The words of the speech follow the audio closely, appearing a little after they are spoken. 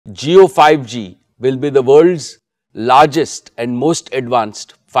Jio 5G will be the world's largest and most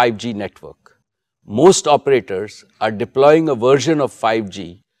advanced 5G network. Most operators are deploying a version of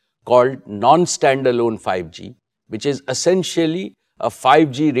 5G called non-standalone 5G, which is essentially a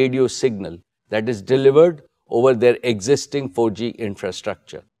 5G radio signal that is delivered over their existing 4G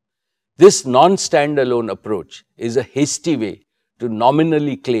infrastructure. This non-standalone approach is a hasty way to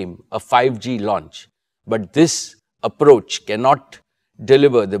nominally claim a 5G launch, but this approach cannot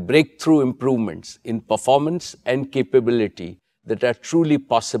deliver the breakthrough improvements in performance and capability that are truly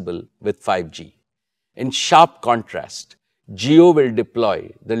possible with 5G. In sharp contrast, Jio will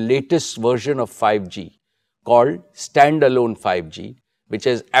deploy the latest version of 5G called standalone 5G, which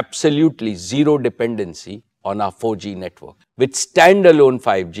has absolutely zero dependency on our 4G network. With standalone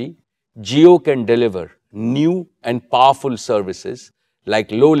 5G, Jio can deliver new and powerful services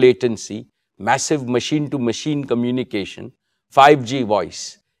like low latency, massive machine-to-machine communication, 5G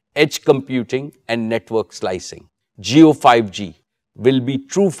voice, edge computing and network slicing. Jio 5G will be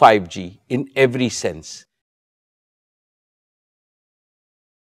true 5G in every sense.